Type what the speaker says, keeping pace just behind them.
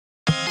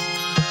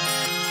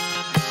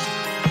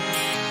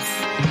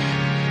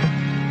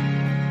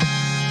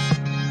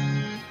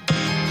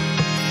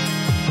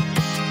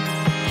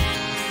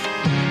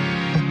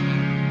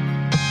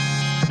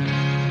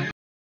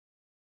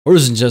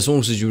Ladies and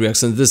gentlemen, this is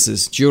Reaction. This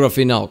is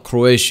Geography Now,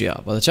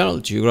 Croatia, by the channel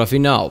Geography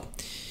Now.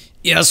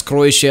 Yes,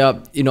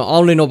 Croatia. I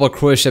only know about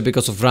Croatia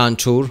because of Grand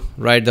Tour,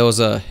 right? There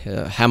was a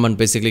Hammond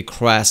basically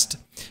crashed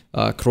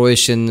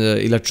Croatian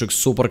electric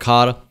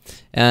supercar,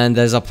 and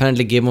there's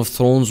apparently Game of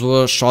Thrones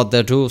were shot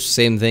there too.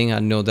 Same thing. I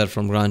know that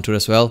from Grand Tour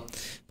as well,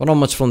 but not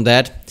much from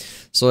that.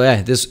 So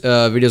yeah, this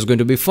video is going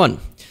to be fun.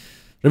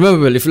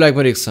 Remember, if you like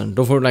my reaction,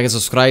 don't forget to like and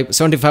subscribe.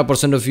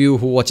 75% of you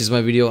who watches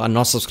my video are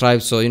not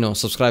subscribed, so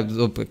subscribe,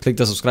 click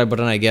the subscribe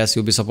button. I guess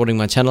you'll be supporting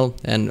my channel,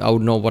 and I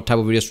would know what type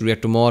of videos to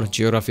react to more: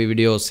 geography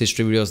videos,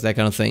 history videos, that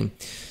kind of thing.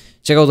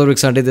 Check out the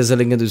reaction. There's a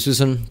link in the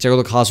description. Check out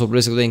the cards for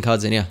basically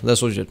cards, and yeah,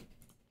 let's watch it.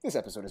 This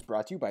episode is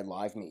brought to you by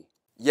Live Me.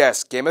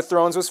 Yes, Game of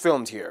Thrones was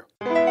filmed here.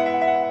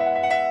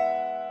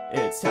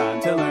 It's time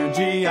to learn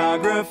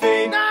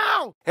geography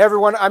now! Hey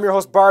everyone, I'm your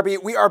host Barbie.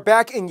 We are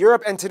back in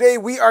Europe, and today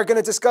we are going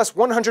to discuss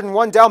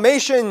 101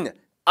 Dalmatian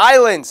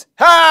islands.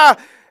 Ha!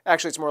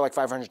 Actually, it's more like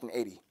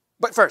 580.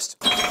 But first,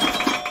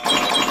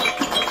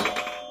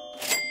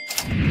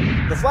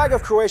 the flag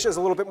of Croatia is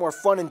a little bit more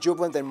fun and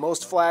jubilant than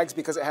most flags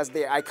because it has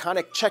the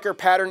iconic checker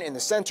pattern in the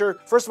center.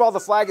 First of all,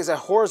 the flag is a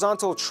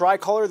horizontal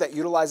tricolor that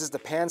utilizes the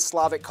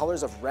pan-Slavic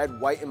colors of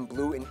red, white, and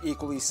blue in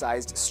equally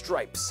sized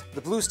stripes.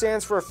 The blue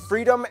stands for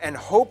freedom and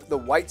hope, the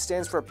white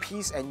stands for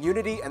peace and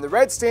unity, and the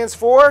red stands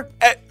for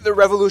the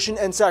revolution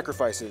and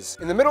sacrifices.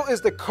 In the middle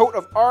is the coat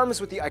of arms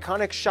with the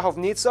iconic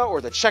shahovnica,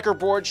 or the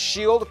checkerboard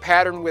shield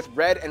patterned with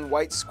red and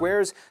white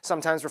squares,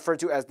 sometimes referred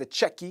to as the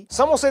cheki.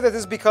 Some will say that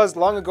this is because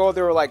long ago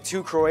there were like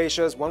two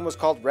Croatias. One was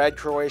called Red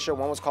Croatia,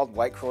 one was called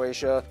White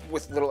Croatia,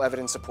 with little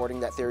evidence supporting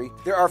that theory.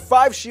 There are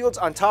 5 shields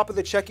on top of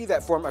the cheki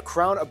that form a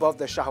crown above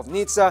the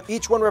shahovnica,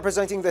 each one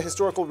representing the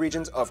historical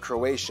regions of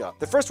Croatia.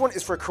 The first one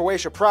is for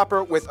Croatia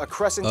proper, with a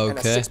crescent and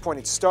a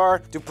 6-pointed star.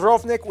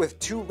 Dubrovnik with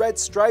 2 red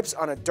stripes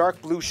on a dark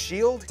blue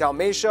shield.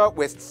 Dalmatia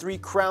with 3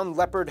 crowned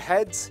leopard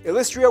heads.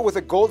 Illystria with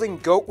a golden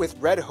goat with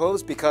red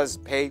hooves because,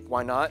 hey,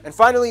 why not? And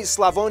finally,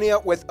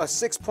 Slavonia with a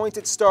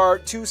 6-pointed star,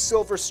 2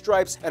 silver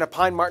stripes, and a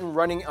pine marten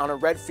running on a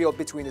red field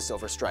between the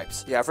silver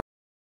stripes. Yeah.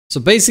 So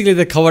basically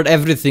they covered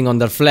everything on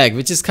their flag,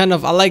 which is kind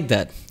of, I like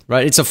that,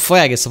 right? It's a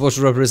flag, it's supposed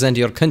to represent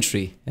your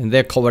country, and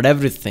they covered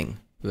everything.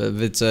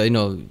 It's a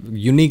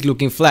unique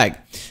looking flag.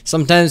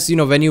 Sometimes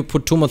when you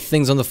put too much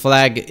things on the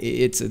flag,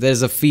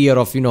 there's a fear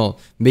of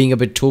being a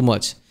bit too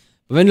much.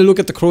 But when you look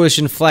at the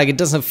Croatian flag, it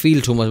doesn't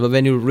feel too much, but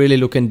when you really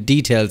look in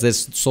details,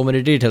 there's so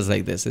many details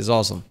like this. It's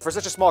awesome. For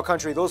such a small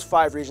country, those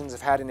 5 regions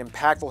have had an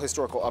impactful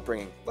historical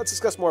upbringing. Let's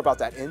discuss more about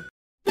that in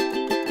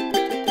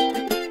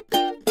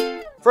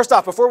First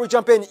off, before we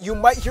jump in, you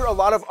might hear a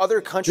lot of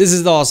other countries. This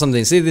is the awesome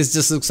thing. See, this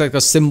just looks like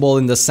a symbol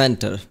in the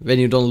center when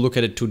you don't look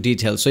at it too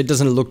detailed, so it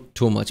doesn't look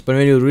too much. But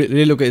when you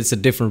really look at it, it's a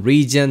different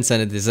regions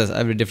and it has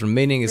every different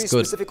meaning. It's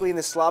good. Specifically in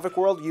the Slavic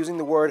world, using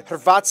the word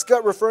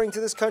Hrvatska referring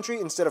to this country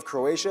instead of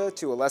Croatia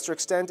to a lesser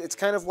extent. It's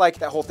kind of like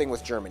that whole thing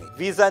with Germany.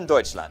 Wir sind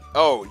Deutschland.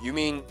 Oh, you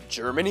mean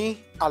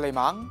Germany?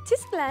 Allemand?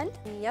 Tyskland?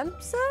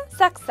 Niemcy?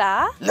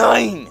 Saksa?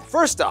 Nein!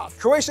 First off,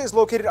 Croatia is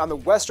located on the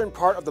western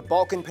part of the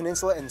Balkan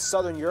Peninsula in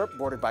southern Europe,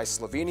 bordered by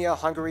Slovenia,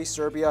 Hungary,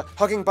 Serbia,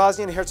 hugging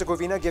Bosnia and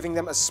Herzegovina, giving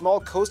them a small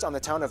coast on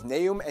the town of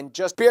Neum, and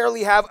just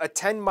barely have a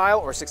 10-mile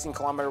or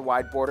 16-kilometer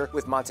wide border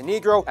with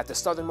Montenegro at the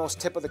southernmost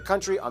tip of the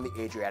country on the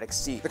Adriatic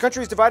Sea. The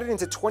country is divided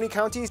into 20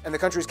 counties, and the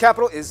country's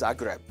capital is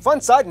Zagreb.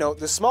 Fun side note,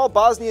 the small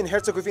Bosnian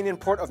Herzegovinian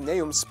port of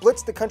Neum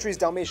splits the country's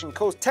Dalmatian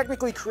coast,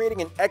 technically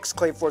creating an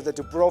exclave for the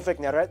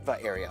Dubrovnik-Neretva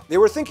area. They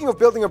were thinking of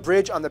building a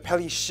bridge on the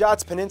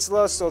Pelješac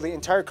Peninsula so the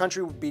entire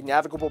country would be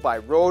navigable by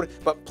road,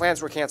 but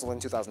plans were canceled in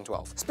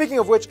 2012. Speaking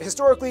of which,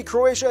 historically,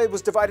 Croatia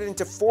was divided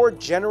into 4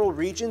 general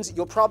regions.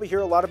 You'll probably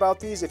hear a lot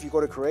about these if you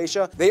go to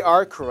Croatia. They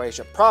are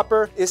Croatia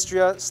proper,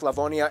 Istria,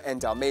 Slavonia,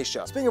 and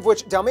Dalmatia. Speaking of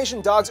which,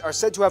 Dalmatian dogs are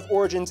said to have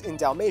origins in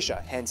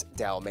Dalmatia, hence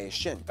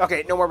Dalmatian.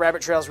 Okay, no more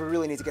rabbit trails. We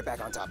really need to get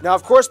back on top. Now,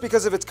 of course,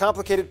 because of its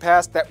complicated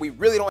past that we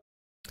really don't.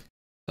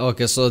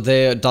 Okay, so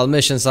the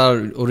Dalmatians are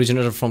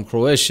originated from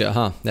Croatia,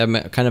 huh?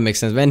 That kind of makes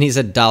sense. When he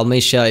said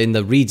Dalmatia in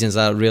the regions,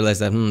 I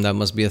realized that, that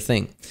must be a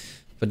thing.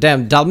 But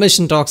damn,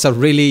 Dalmatian dogs are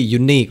really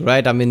unique,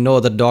 right? I mean, no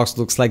other dogs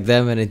looks like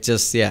them, and it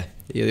just, yeah,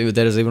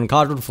 there is even a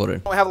cartoon for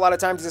it. I don't have a lot of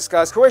time to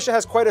discuss. Croatia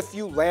has quite a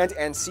few land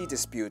and sea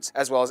disputes,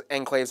 as well as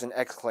enclaves and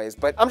exclaves,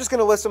 but I'm just going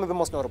to list some of the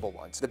most notable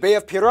ones. The Bay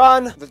of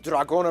Piran, the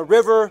Dragona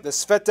River, the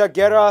Sveta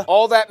Gera,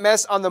 all that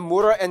mess on the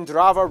Mura and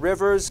Drava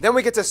rivers. Then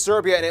we get to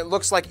Serbia, and it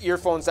looks like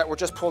earphones that were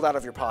just pulled out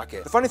of your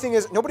pocket. The funny thing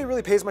is, nobody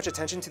really pays much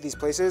attention to these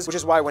places, which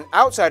is why when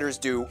outsiders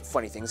do,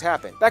 funny things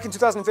happen. Back in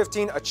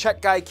 2015, a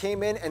Czech guy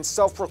came in and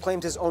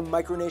self-proclaimed his own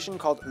micronation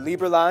called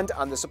Liberland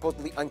on the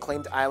supposedly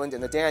unclaimed island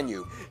in the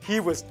Danube. He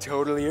was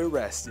totally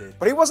arrested.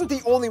 But he wasn't the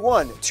only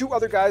one. 2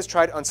 other guys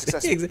tried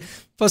unsuccessfully.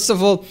 First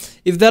of all,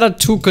 if there are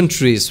 2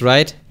 countries,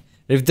 right?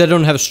 If they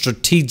don't have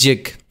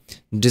strategic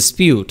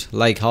dispute,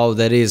 like how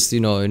there is,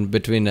 in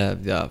between,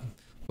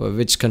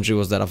 which country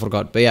was that? I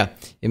forgot. But yeah,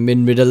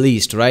 in Middle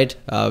East, right?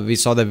 We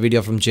saw that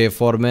video from Jay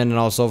Foreman and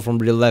also from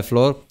Real Life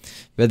Lore,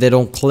 where they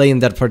don't claim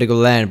that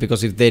particular land,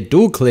 because if they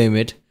do claim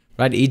it,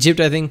 right? Egypt,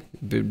 I think,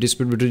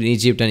 dispute between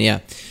Egypt and yeah.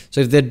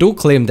 So if they do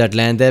claim that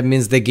land, that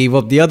means they give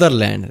up the other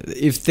land.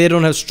 If they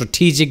don't have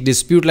strategic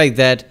dispute like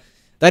that,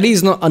 that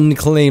is not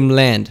unclaimed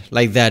land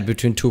like that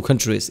between two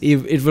countries.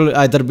 If it will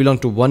either belong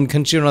to one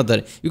country or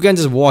another, you can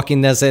just walk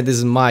in there and say this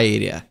is my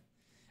area.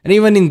 And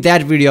even in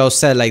that video I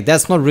said like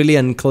that's not really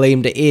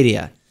unclaimed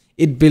area.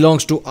 It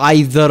belongs to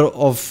either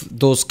of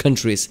those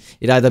countries.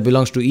 It either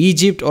belongs to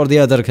Egypt or the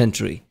other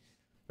country.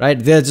 Right?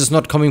 They're just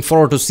not coming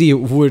forward to see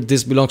who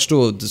this belongs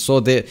to. So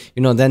they,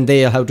 then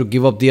they have to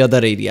give up the other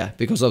area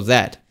because of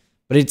that.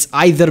 But it's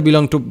either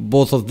belong to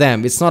both of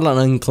them. It's not an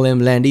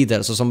unclaimed land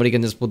either. So somebody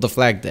can just put the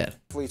flag there.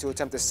 To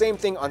attempt the same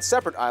thing on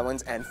separate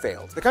islands and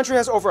failed. The country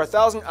has over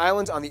 1,000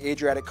 islands on the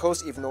Adriatic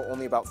coast, even though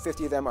only about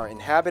 50 of them are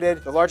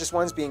inhabited. The largest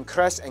ones being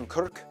Cres and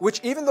Krk, which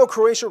even though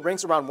Croatia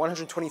ranks around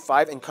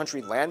 125 in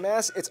country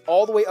landmass, it's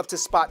all the way up to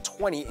spot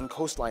 20 in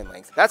coastline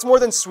length. That's more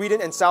than Sweden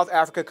and South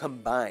Africa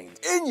combined.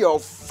 In your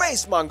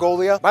face,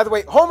 Mongolia! By the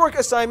way, homework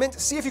assignment,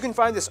 see if you can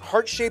find this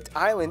heart-shaped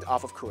island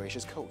off of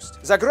Croatia's coast.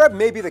 Zagreb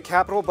may be the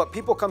capital, but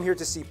people come here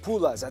to see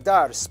Pula,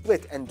 Zadar,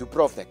 Split, and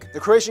Dubrovnik. The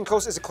Croatian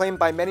coast is acclaimed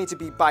by many to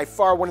be by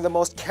far one of the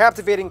most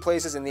captivating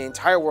places in the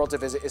entire world to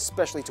visit,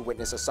 especially to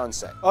witness a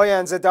sunset. Oh yeah,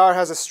 and Zadar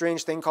has a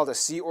strange thing called a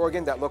sea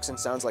organ that looks and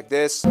sounds like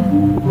this.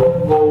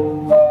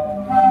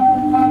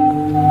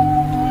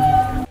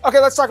 Okay,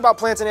 let's talk about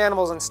plants and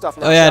animals and stuff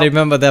now. Oh yeah, I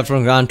remember that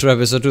from Grand Tour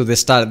episode 2.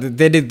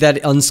 They did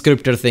that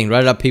unscripted thing,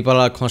 right? Like people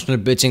are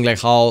constantly bitching like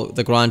how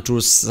the Grand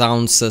Tour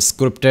sounds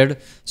scripted.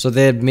 So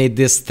they made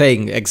this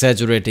thing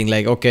exaggerating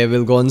like, okay,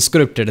 we'll go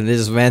unscripted. And they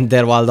just went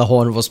there while the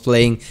horn was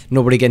playing.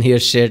 Nobody can hear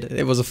shit.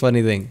 It was a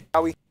funny thing.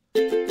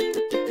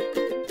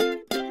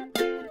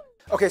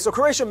 Okay, so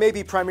Croatia may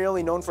be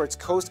primarily known for its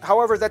coast,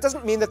 however, that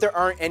doesn't mean that there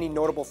aren't any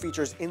notable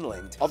features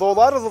inland. Although a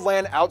lot of the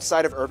land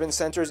outside of urban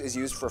centers is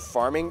used for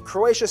farming,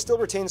 Croatia still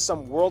retains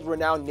some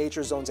world-renowned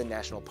nature zones and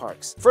national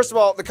parks. First of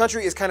all, the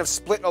country is kind of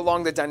split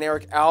along the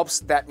Dinaric Alps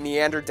that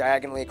meander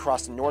diagonally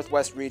across the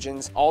northwest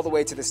regions, all the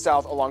way to the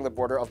south along the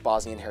border of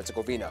Bosnia and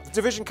Herzegovina. The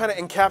division kind of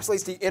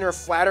encapsulates the inner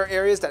flatter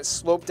areas that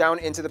slope down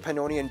into the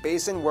Pannonian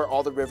Basin where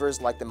all the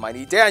rivers like the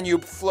mighty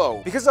Danube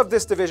flow. Because of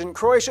this division,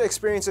 Croatia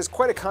experiences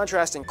quite a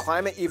contrast in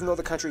climate even though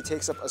the country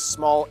takes up a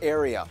small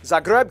area.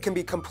 Zagreb can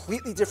be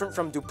completely different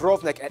from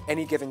Dubrovnik at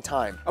any given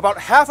time. About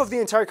half of the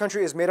entire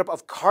country is made up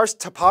of karst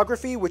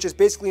topography, which is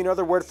basically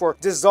another word for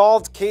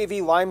dissolved,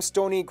 cavey,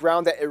 limestoney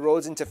ground that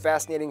erodes into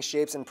fascinating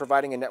shapes and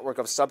providing a network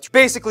of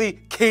basically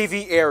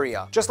cavey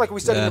area. Just like we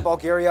said in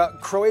Bulgaria,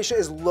 Croatia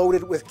is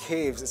loaded with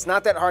caves. It's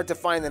not that hard to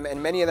find them,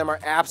 and many of them are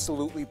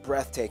absolutely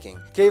breathtaking.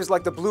 Caves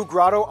like the Blue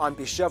Grotto on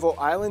Bishevo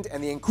Island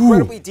and the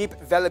incredibly deep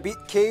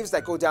Velebit caves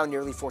that go down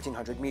nearly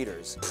 1,400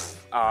 meters.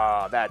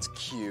 Ah, that's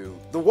cute.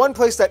 The one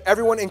place that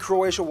everyone in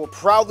Croatia will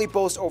proudly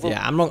boast over.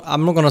 Yeah, I'm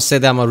not gonna say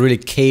that I'm a really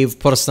cave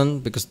person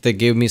because they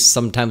give me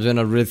sometimes when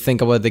I really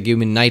think about it, they give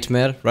me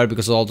nightmare, right?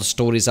 Because of all the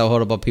stories I've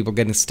heard about people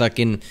getting stuck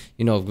in,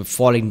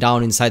 falling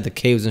down inside the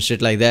caves and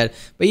shit like that.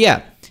 But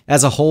yeah,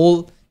 as a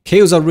whole,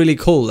 caves are really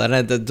cool,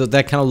 and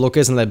that kind of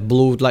location, like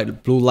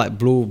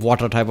blue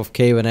water type of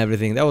cave and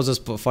everything, that was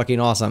just fucking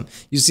awesome.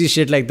 You see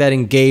shit like that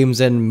in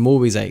games and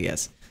movies, I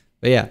guess.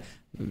 But yeah.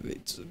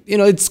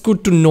 It's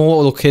good to know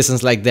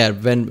locations like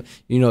that when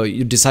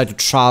you decide to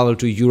travel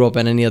to Europe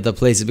and any other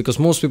places, because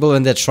most people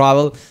when they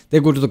travel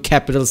they go to the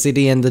capital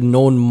city and the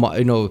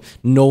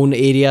known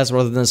areas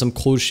rather than some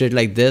cool shit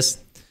like this.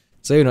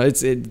 So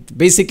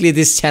basically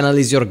this channel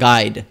is your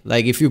guide.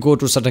 Like if you go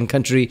to a certain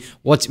country,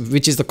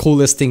 which is the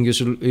coolest thing you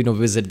should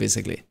visit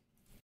basically.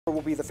 Will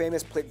be the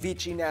famous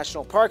Plitvice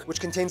National Park, which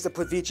contains the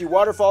Plitvice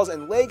waterfalls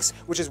and lakes,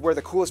 which is where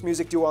the coolest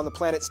music duo on the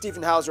planet,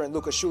 Stephen Hauser and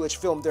Luka Schulich,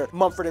 filmed their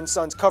Mumford &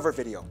 Sons cover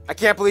video. I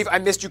can't believe I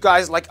missed you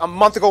guys like a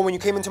month ago when you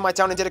came into my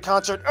town and did a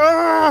concert.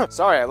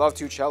 Sorry, I love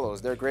Two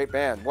Cellos. They're a great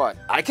band. What?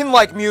 I can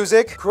like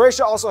music.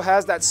 Croatia also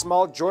has that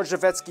small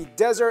Đorđevački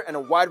desert and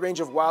a wide range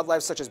of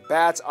wildlife such as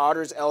bats,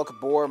 otters, elk,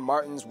 boar,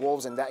 martens,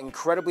 wolves, and that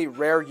incredibly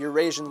rare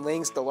Eurasian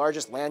lynx, the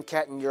largest land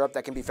cat in Europe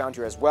that can be found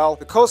here as well.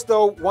 The coast,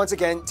 though, once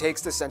again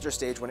takes the center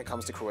stage when it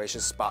comes to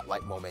Croatia's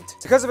spotlight moment.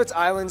 Because of its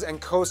islands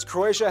and coast,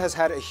 Croatia has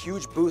had a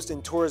huge boost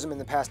in tourism in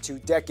the past 2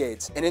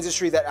 decades, an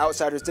industry that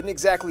outsiders didn't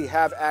exactly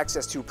have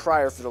access to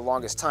prior for the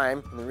longest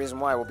time, and the reason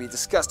why will be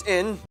discussed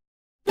in...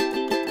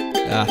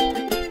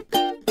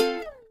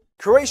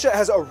 Croatia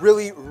has a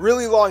really,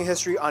 really long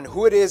history on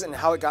who it is and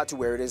how it got to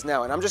where it is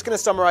now, and I'm just going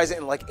to summarize it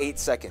in like 8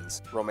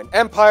 seconds. Roman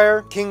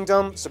Empire,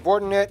 Kingdom,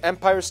 Subordinate,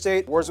 Empire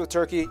State, Wars with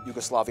Turkey,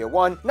 Yugoslavia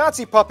 1,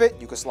 Nazi Puppet,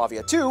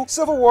 Yugoslavia 2,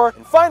 Civil War,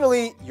 and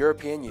finally,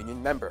 European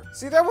Union member.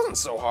 See, that wasn't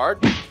so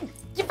hard.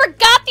 You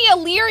forgot the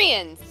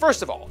Illyrians!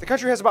 First of all, the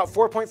country has about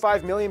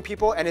 4.5 million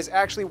people and is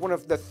actually one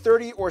of the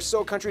 30 or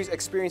so countries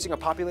experiencing a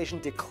population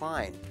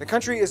decline. The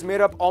country is made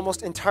up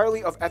almost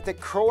entirely of ethnic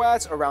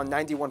Croats, around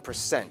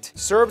 91%.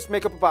 Serbs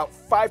make up about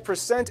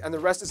 5%, and the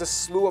rest is a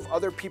slew of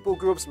other people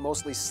groups,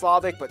 mostly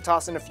Slavic, but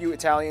toss in a few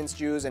Italians,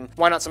 Jews, and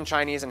why not some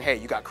Chinese, and hey,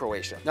 you got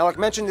Croatia. Now, like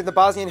mentioned in the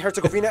Bosnia and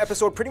Herzegovina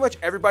episode, pretty much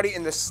everybody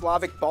in the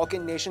Slavic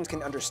Balkan nations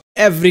can understand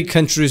Every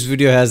country's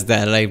video has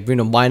that, like, you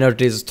know,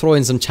 minorities, throw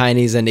in some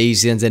Chinese and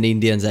Asians and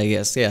Indians, I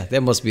guess. Yeah, they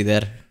must be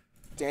there.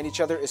 Understand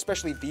each other,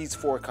 especially these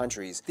four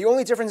countries. The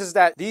only difference is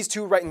that these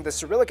two write in the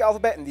Cyrillic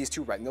alphabet and these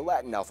two write in the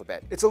Latin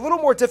alphabet. It's a little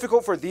more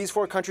difficult for these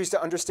four countries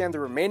to understand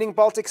the remaining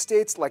Baltic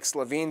states like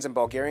Slovenes and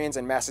Bulgarians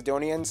and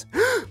Macedonians.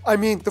 I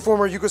mean, the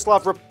former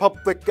Yugoslav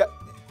Republic.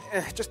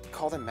 Just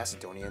call them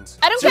Macedonians.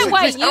 I don't get why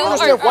Chris, you I don't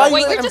understand are. why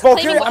Wait, you you're and just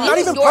Bulgaria. claiming I'm not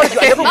this even is part of you.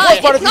 I yours. never was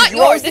part of It's not you.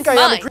 You always yours. think It's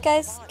I am. mine.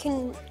 Guys,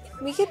 can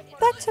we get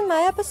back to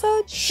my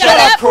episode? Shut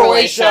up,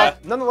 Croatia!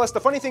 Nonetheless,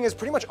 the funny thing is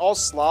pretty much all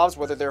Slavs,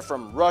 whether they're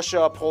from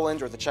Russia,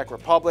 Poland, or the Czech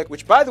Republic,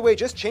 which by the way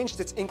just changed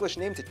its English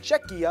name to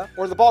Czechia,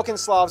 or the Balkan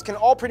Slavs, can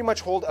all pretty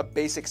much hold a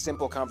basic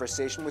simple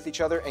conversation with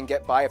each other and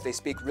get by if they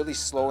speak really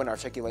slow and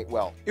articulate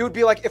well. It would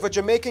be like if a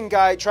Jamaican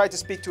guy tried to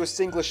speak to a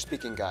Singlish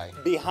speaking guy.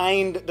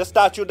 Behind the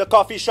statue, the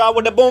coffee shop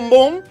with the boom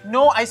boom.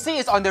 No, I say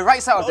it's on the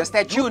right side of the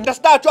statue. The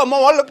statue, I'm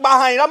gonna look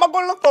behind. I'm not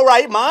gonna look to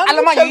right, man.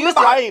 Alamak, tell you me used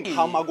to- behind.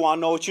 How am I gonna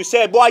know what you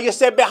said? Boy, you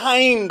said behind.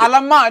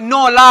 Alamak,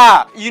 no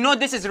lah. You know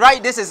this is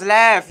right, this is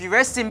left. You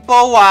very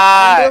simple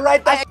They're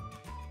one. right.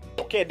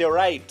 Okay, they're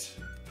right.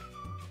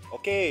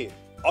 Okay.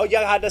 All you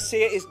had to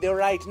say is they're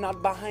right,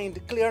 not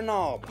behind. Clear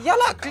now. Yeah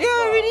lah, clear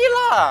already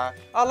lah.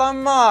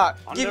 Alamak,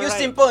 On give the you right.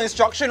 simple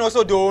instruction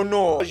also don't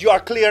know. You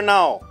are clear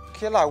now.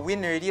 Okay lah,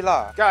 win already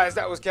lah. Guys,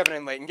 that was Kevin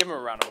and Layton. Give him a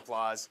round of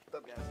applause.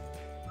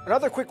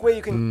 Another quick way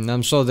you can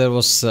I'm sure there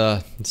was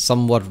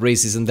somewhat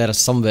racism there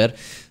somewhere,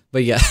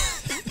 but yeah.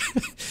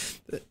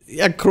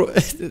 Yeah,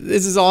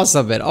 this is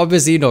awesome, man.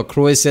 Obviously, you know,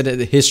 Croatia,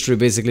 the history,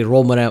 basically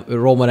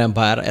Roman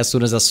Empire. As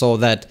soon as I saw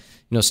that,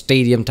 you know,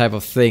 stadium type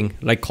of thing,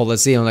 like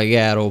Colosseum, like,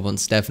 yeah,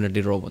 Romans, definitely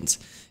Romans.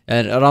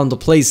 And around the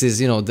places,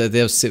 you know,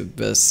 there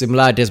are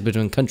similarities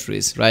between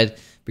countries, right?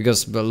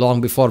 Because long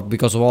before,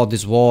 because of all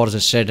these wars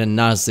and shit and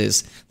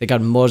Nazis, they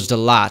got merged a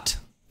lot.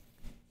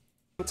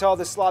 tell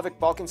the Slavic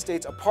Balkan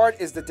states apart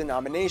is the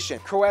denomination.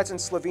 Croats and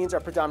Slovenes are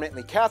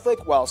predominantly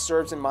Catholic, while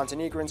Serbs and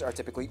Montenegrins are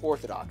typically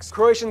Orthodox.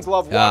 Croatians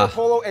love water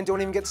polo, and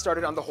don't even get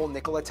started on the whole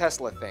Nikola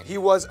Tesla thing. He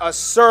was a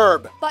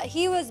Serb. But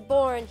he was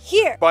born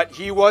here. But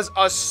he was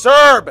a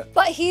Serb.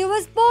 But he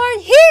was born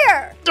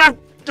here.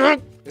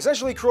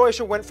 Essentially,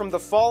 Croatia went from the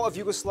fall of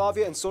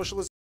Yugoslavia and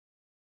socialism.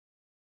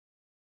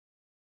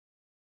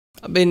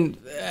 I mean,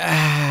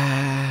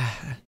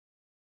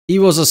 he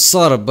was a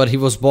Serb, but he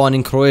was born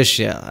in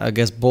Croatia. I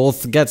guess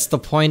both gets the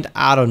point.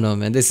 I don't know,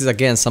 man. This is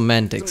again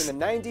semantics. In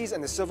the 90s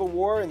and the Civil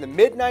War in the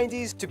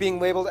mid-90s to being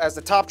labeled as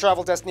the top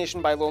travel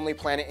destination by Lonely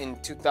Planet in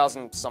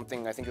 2000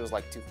 something. I think it was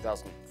like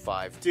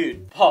 2005.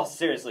 Dude, Paul,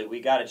 seriously,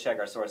 we gotta check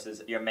our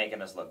sources. You're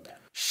making us look bad.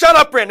 Shut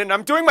up, Brandon.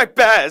 I'm doing my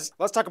best.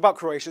 Let's talk about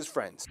Croatia's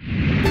friends.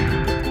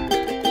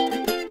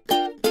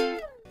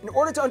 In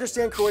order to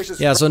understand Croatia's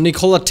so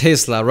Nikola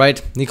Tesla, right?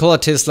 Nikola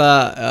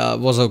Tesla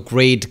was a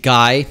great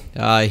guy.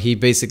 He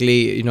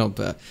basically, you know,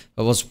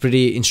 was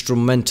pretty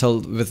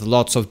instrumental with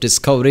lots of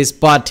discoveries,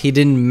 but he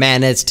didn't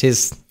manage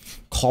his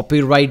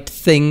copyright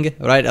thing,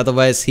 right?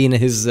 Otherwise, he and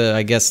his,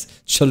 I guess,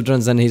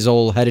 children's and his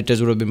whole heritage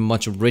would have been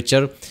much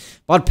richer.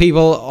 But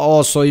people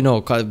also, you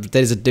know,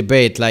 there is a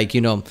debate, like,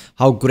 you know,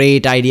 how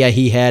great idea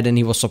he had and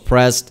he was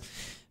suppressed.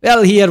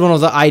 Well, he had one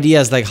of the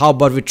ideas, like, how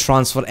about we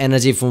transfer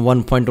energy from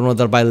one point to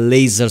another by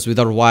lasers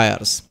without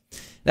wires?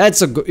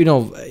 That's a, you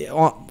know,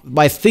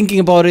 by thinking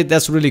about it,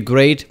 that's really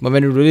great. But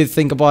when you really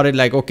think about it,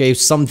 like, okay, if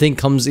something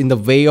comes in the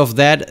way of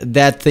that,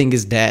 that thing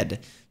is dead.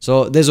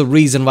 So there's a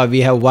reason why we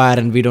have wire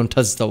and we don't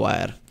touch the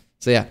wire.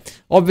 So yeah,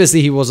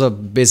 obviously he was a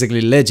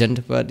basically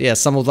legend, but yeah,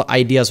 some of the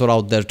ideas were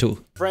out there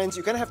too. friends,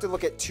 you kind of have to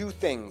look at two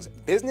things,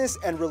 business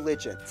and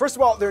religion. First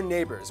of all, they're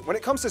neighbors. When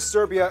it comes to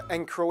Serbia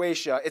and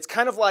Croatia, it's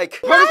kind of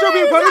like, part of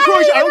Serbia, part of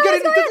Croatia, I don't get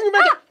it, it doesn't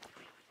make it.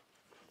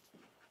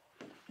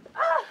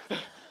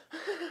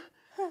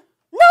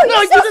 No,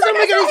 it doesn't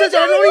make any sense.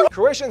 I don't even...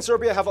 Croatia and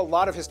Serbia have a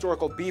lot of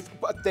historical beef,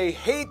 but they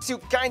hate to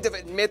kind of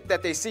admit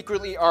that they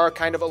secretly are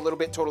kind of a little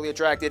bit totally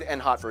attracted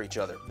and hot for each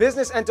other.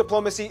 Business and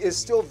diplomacy is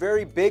still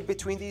very big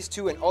between these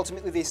two, and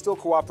ultimately they still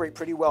cooperate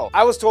pretty well.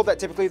 I was told that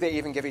typically they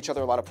even give each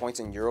other a lot of points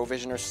in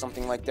Eurovision or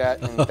something like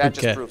that, and that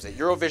just proves it.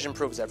 Eurovision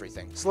proves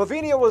everything.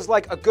 Slovenia was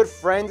like a good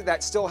friend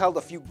that still held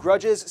a few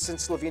grudges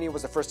since Slovenia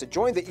was the first to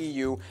join the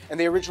EU, and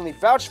they originally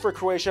vouched for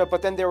Croatia,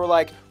 but then they were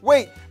like,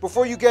 wait,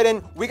 before you get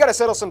in, we gotta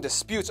settle some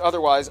disputes,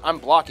 otherwise I'm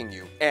blocking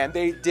you. And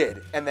they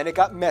did, and then it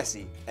got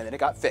messy, and then it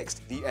got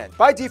fixed. The end.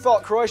 By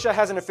default, Croatia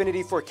has an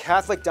affinity for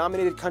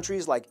Catholic-dominated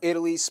countries like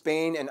Italy,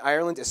 Spain, and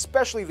Ireland,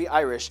 especially the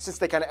Irish, since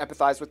they kind of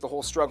empathize with the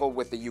whole struggle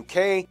with the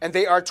UK, and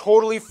they are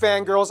totally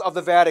fangirls of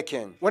the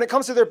Vatican. When it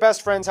comes to their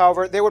best friends,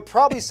 however, they would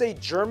probably say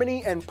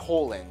Germany and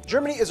Poland.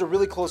 Germany is a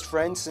really close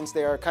friend since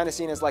they are kind of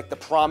seen as like the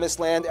promised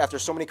land after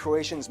so many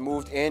Croatians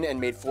moved in and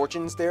made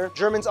fortunes there.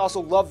 Germans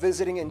also love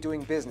visiting and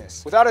doing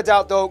business. Without a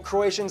doubt, though,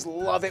 Croatians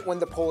love it when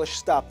the Polish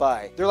stop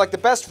by. They're like the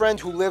best friend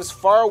who lives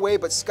far away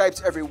but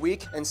Skypes every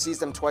week and sees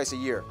them twice a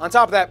year. On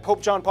top of that,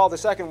 Pope John Paul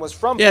II was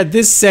from... Yeah,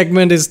 this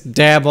segment is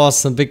damn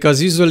awesome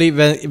because usually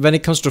when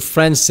it comes to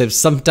friendships,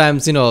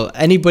 sometimes, you know,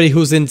 anybody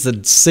who's in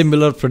a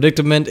similar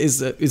predicament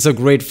is a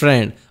great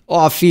friend.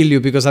 Oh, I feel you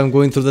because I'm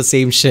going through the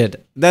same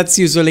shit. That's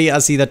usually I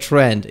see the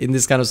trend in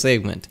this kind of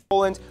segment.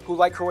 Poland, who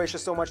liked Croatia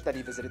so much that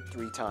he visited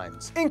 3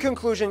 times. In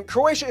conclusion,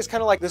 Croatia is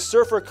kind of like the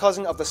surfer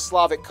cousin of the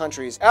Slavic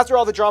countries. After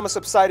all the drama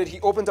subsided, he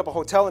opened up a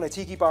hotel and a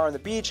tiki bar on the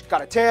beach,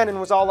 got a tan, and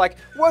was all like,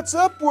 "What's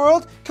up,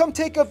 world? Come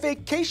take a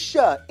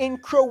vacation in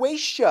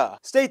Croatia."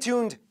 Stay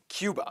tuned.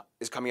 Cuba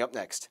is coming up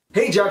next.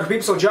 Hey Geography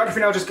people, so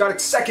Geography Now just got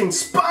its second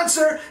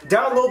sponsor.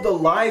 Download the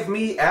Live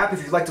Me app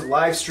if you'd like to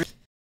live stream.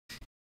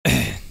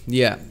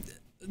 Yeah.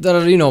 There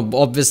are,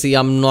 obviously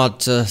I'm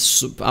not,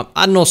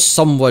 I know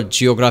somewhat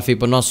geography,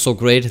 but not so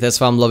great. That's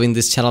why I'm loving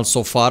this channel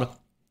so far.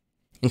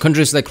 In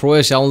countries like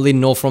Croatia, I only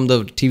know from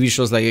the TV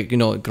shows like,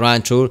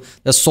 Grand Tour.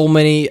 There's so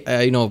many,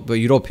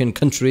 European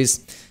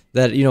countries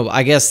that,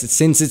 I guess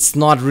since it's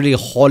not really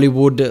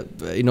Hollywood,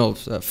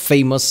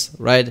 famous,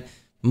 right?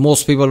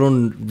 Most people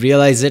don't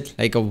realize it,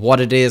 like what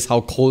it is,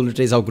 how cold it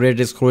is, how great it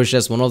is. Croatia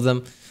is one of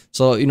them.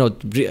 So,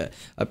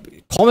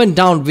 comment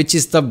down which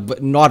is the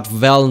not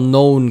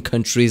well-known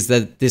countries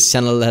that this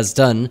channel has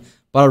done,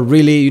 but are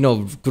really,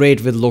 great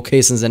with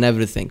locations and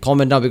everything.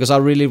 Comment down because I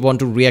really want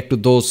to react to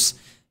those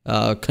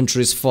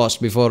countries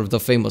first before the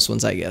famous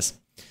ones, I guess.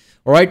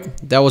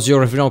 Alright, that was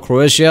Geography Now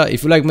Croatia.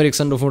 If you like my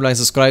reaction, don't forget to like and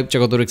subscribe.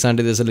 Check out the reaction,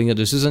 there's a link in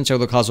the description. Check out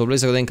the class of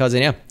place.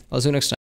 I'll see you next time.